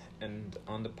 And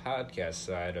on the podcast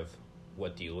side of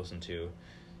what do you listen to?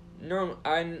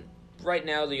 Right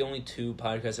now, the only two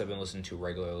podcasts I've been listening to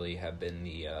regularly have been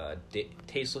the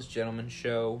Tasteless Gentleman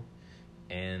Show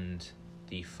and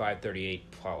the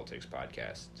 538 Politics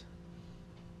podcast.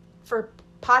 For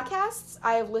podcasts,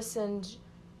 I have listened...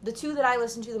 The two that I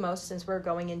listen to the most, since we're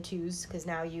going in twos, because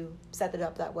now you set it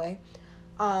up that way.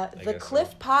 The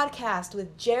Cliff podcast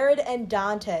with Jared and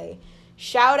Dante.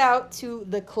 Shout out to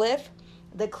The Cliff.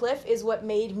 The Cliff is what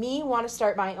made me want to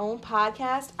start my own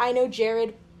podcast. I know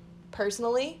Jared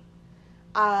personally.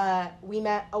 We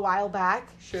met a while back.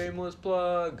 Shameless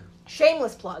plug.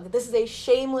 Shameless plug. This is a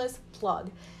shameless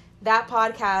plug. That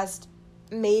podcast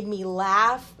made me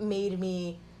laugh, made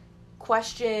me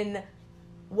question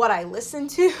what I listened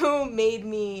to, made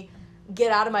me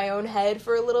get out of my own head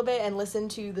for a little bit and listen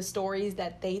to the stories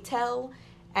that they tell.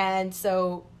 And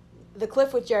so, The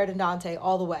Cliff with Jared and Dante,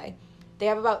 all the way. They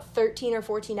have about 13 or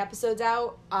 14 episodes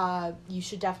out. You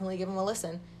should definitely give them a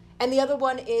listen. And the other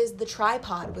one is The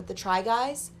Tripod with the Try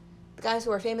Guys. The guys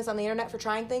who are famous on the internet for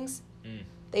trying things.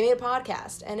 They made a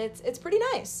podcast, and it's pretty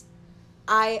nice.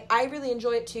 I really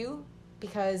enjoy it, too,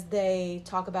 because they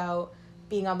talk about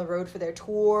being on the road for their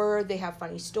tour. They have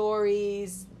funny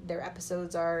stories. Their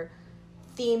episodes are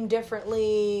themed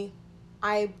differently.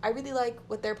 I really like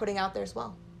what they're putting out there as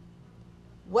well.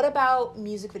 What about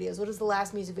music videos? What is the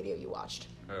last music video you watched?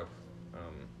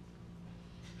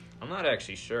 I'm not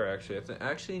actually sure, actually.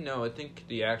 I think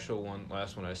the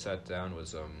last one I sat down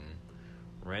was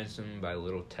Ransom by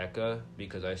Little Tekka,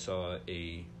 because I saw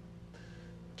a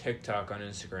TikTok on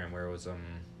Instagram where it was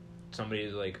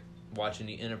somebody like watching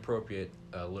the inappropriate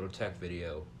Little Tech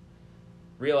video,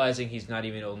 realizing he's not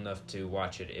even old enough to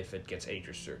watch it if it gets age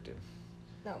restricted.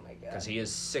 Oh my god. Because he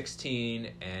is 16,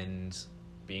 and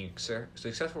being a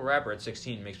successful rapper at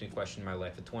 16 makes me question my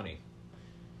life at 20.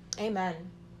 Amen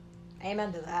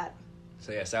to that.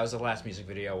 So yes, that was the last music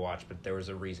video I watched, but there was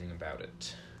a reason about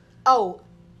it. Oh,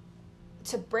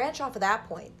 to branch off of that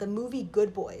point, the movie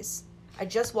Good Boys. I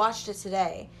just watched it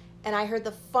today, and I heard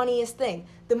the funniest thing.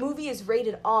 The movie is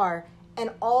rated R,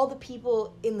 and all the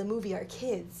people in the movie are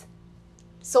kids.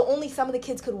 So only some of the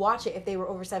kids could watch it if they were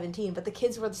over 17, but the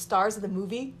kids who were the stars of the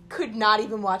movie could not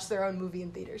even watch their own movie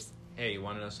in theaters. Hey, you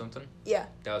want to know something? Yeah.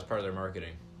 That was part of their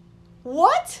marketing.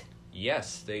 What?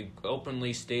 Yes, they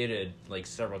openly stated, like,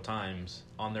 several times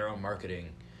on their own marketing,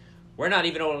 we're not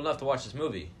even old enough to watch this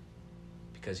movie.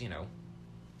 Because,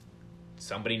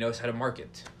 somebody knows how to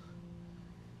market.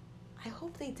 I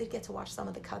hope they did get to watch some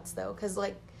of the cuts, though, because,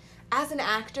 like, as an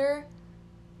actor,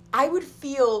 I would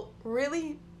feel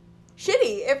really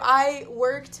shitty if I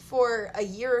worked for a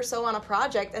year or so on a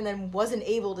project and then wasn't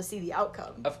able to see the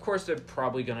outcome. Of course, they're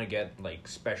probably going to get, like,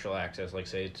 special access, like,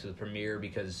 say, to the premiere,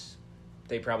 because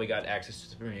they probably got access to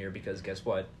the premiere because, guess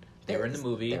what? They were in the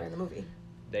movie. They were in the movie.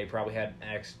 They probably had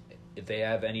if they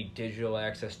have any digital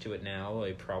access to it now,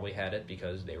 they probably had it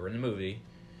because they were in the movie.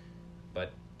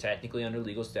 But technically, under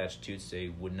legal statutes, they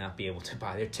would not be able to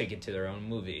buy their ticket to their own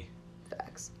movie.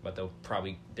 Facts. But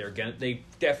they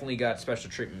definitely got special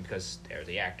treatment because they're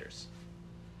the actors.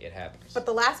 It happens. But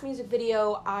the last music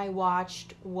video I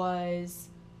watched was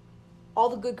All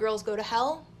the Good Girls Go to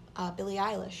Hell, Billie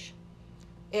Eilish.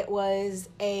 It was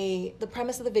the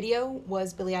premise of the video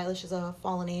was Billie Eilish is a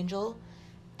fallen angel,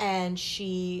 and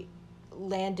she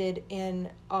landed in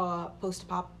a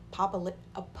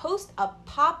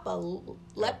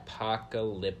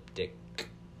post-apocalyptic.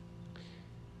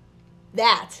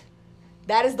 That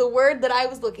is the word that I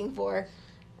was looking for.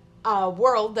 A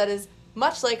world that is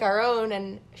much like our own,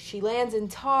 and she lands in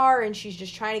tar, and she's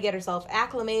just trying to get herself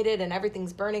acclimated, and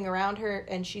everything's burning around her,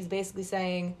 and she's basically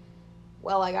saying,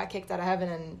 well, I got kicked out of heaven,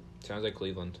 and... Sounds like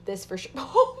Cleveland. This for sure...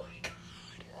 Oh, my God!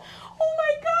 Oh,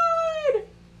 my God!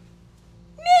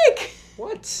 Nick!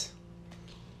 What? This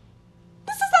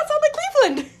does not sound like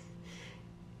Cleveland!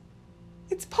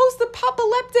 It's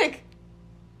post-apocalyptic!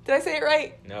 Did I say it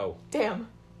right? No. Damn.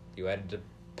 You added to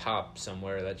pop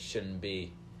somewhere that shouldn't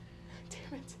be.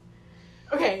 Damn it.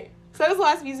 Okay, so that was the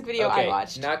last music video I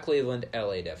watched. Not Cleveland,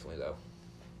 LA definitely, though.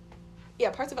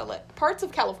 Yeah, parts of LA. Parts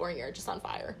of California are just on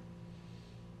fire.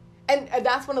 And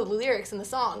that's one of the lyrics in the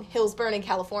song, Hills Burn in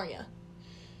California.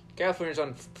 California's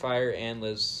on fire and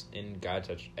lives in God's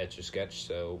Etch-a-Sketch,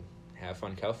 so have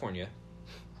fun, California.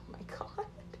 Oh my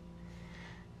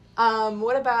God.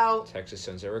 What about... Texas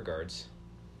sends their regards.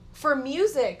 For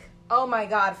music. Oh my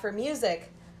God, for music.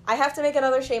 I have to make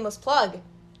another shameless plug.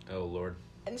 Oh, Lord.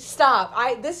 And stop.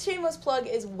 This shameless plug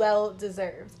is well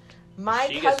deserved.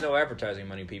 She gets no advertising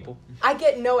money, people. I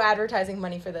get no advertising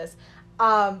money for this.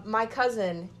 My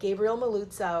cousin, Gabriel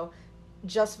Maluzzo,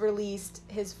 just released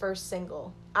his first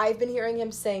single. I've been hearing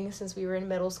him sing since we were in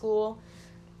middle school.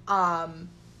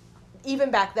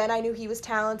 Even back then, I knew he was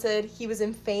talented. He was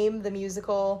in Fame, the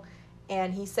musical,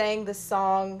 and he sang this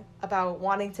song about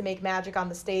wanting to make magic on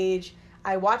the stage.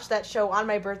 I watched that show on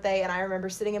my birthday, and I remember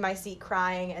sitting in my seat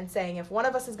crying and saying, if one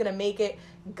of us is going to make it,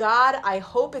 God, I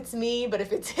hope it's me, but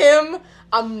if it's him,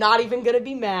 I'm not even going to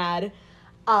be mad.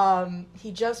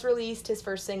 He just released his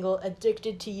first single,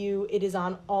 Addicted to You. It is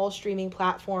on all streaming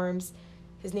platforms.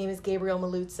 His name is Gabriel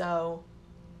Maluzzo.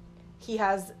 He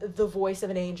has the voice of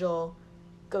an angel.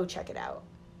 Go check it out.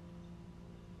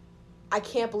 I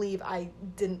can't believe I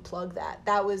didn't plug that.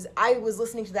 I was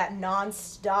listening to that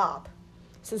nonstop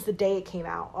since the day it came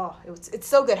out. Oh, it's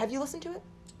so good. Have you listened to it?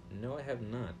 No, I have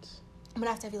not. I'm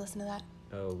gonna have to have you listen to that.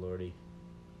 Oh, Lordy.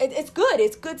 It's good.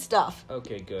 It's good stuff.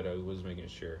 Okay, good. I was making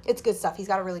sure. It's good stuff. He's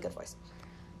got a really good voice.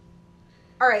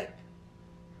 All right.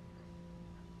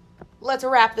 Let's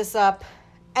wrap this up.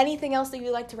 Anything else that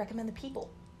you'd like to recommend the people?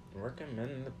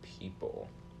 Recommend the people.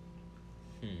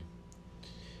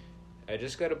 I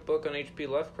just got a book on H.P.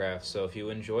 Lovecraft, so if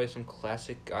you enjoy some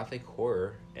classic gothic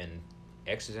horror and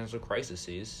existential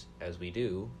crises, as we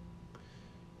do,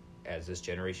 as this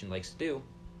generation likes to do,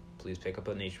 please pick up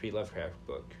an H.P. Lovecraft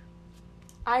book.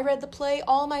 I read the play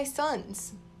All My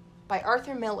Sons by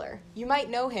Arthur Miller. You might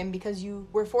know him because you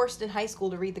were forced in high school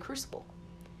to read The Crucible.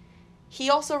 He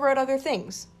also wrote other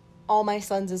things. All My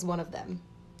Sons is one of them.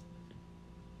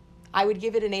 I would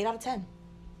give it an 8 out of 10.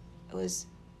 It's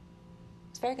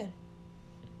very good.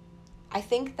 I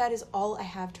think that is all I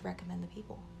have to recommend the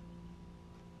people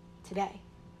today.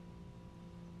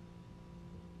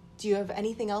 Do you have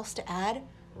anything else to add?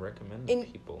 Recommend the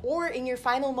people. Or in your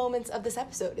final moments of this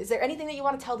episode. Is there anything that you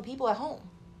want to tell the people at home?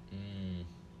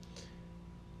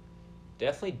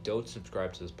 Definitely don't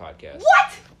subscribe to this podcast.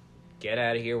 What? Get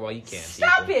out of here while you can.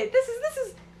 Stop people. it. This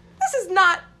is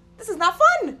not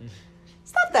fun.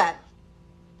 Stop that.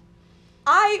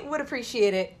 I would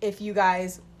appreciate it if you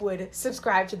guys would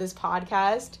subscribe to this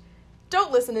podcast.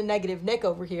 Don't listen to Negative Nick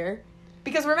over here.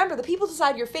 Because remember, the people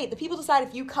decide your fate. The people decide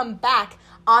if you come back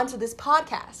onto this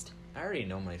podcast. I already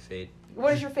know my fate.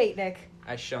 What is your fate, Nick?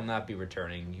 I shall not be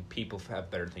returning. You people have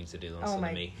better things to do than listen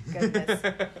to me. Oh my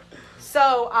goodness.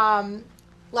 So,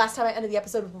 last time I ended the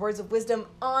episode with words of wisdom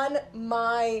on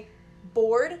my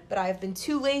bored, but I have been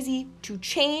too lazy to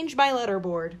change my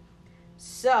letterboard.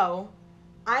 So,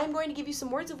 I'm going to give you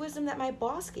some words of wisdom that my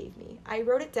boss gave me. I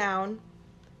wrote it down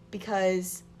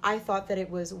because I thought that it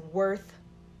was worth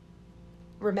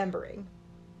remembering.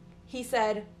 He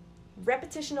said,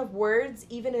 repetition of words,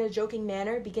 even in a joking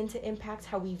manner, begin to impact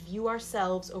how we view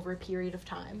ourselves over a period of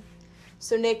time.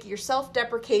 So, Nick, your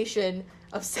self-deprecation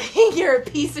of saying you're a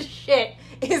piece of shit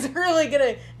is really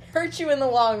going to hurt you in the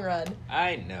long run.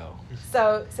 I know.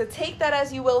 So take that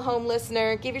as you will, home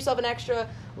listener. Give yourself an extra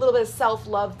little bit of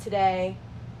self-love today.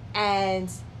 And,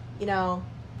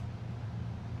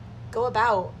 go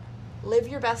about. Live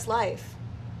your best life.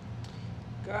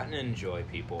 Go out and enjoy,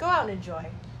 people. Go out and enjoy.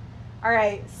 All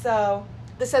right, so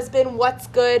this has been What's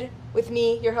Good with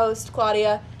me, your host,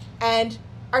 Claudia, and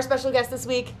our special guest this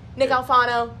week, Nick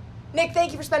Alfano. Nick,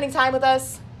 thank you for spending time with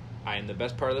us. I am the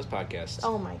best part of this podcast.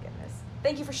 Oh, my goodness.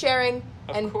 Thank you for sharing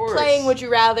Of course. Playing Would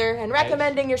You Rather and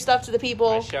recommending your stuff to the people.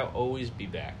 I shall always be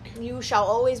back. You shall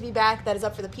always be back. That is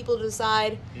up for the people to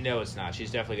decide. No, it's not.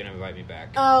 She's definitely going to invite me back.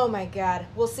 Oh, my God.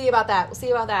 We'll see about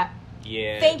that.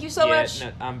 Yeah. Thank you so much.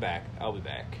 No, I'm back. I'll be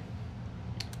back.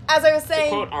 As I was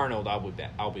saying... To quote Arnold, I'll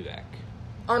be back.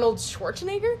 Arnold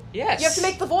Schwarzenegger? Yes. You have to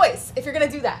make the voice if you're going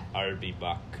to do that. I'll be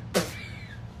back.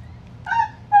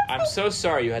 I'm so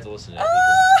sorry you had to listen to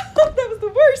that, people. That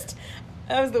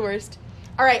was the worst.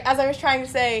 All right, as I was trying to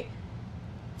say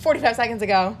 45 seconds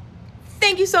ago,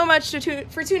 thank you so much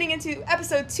for tuning into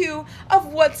episode 2 of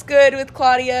What's Good with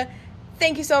Claudia.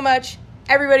 Thank you so much.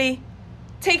 Everybody,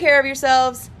 take care of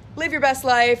yourselves. Live your best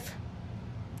life.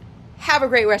 Have a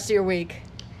great rest of your week.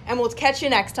 And we'll catch you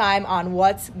next time on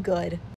What's Good.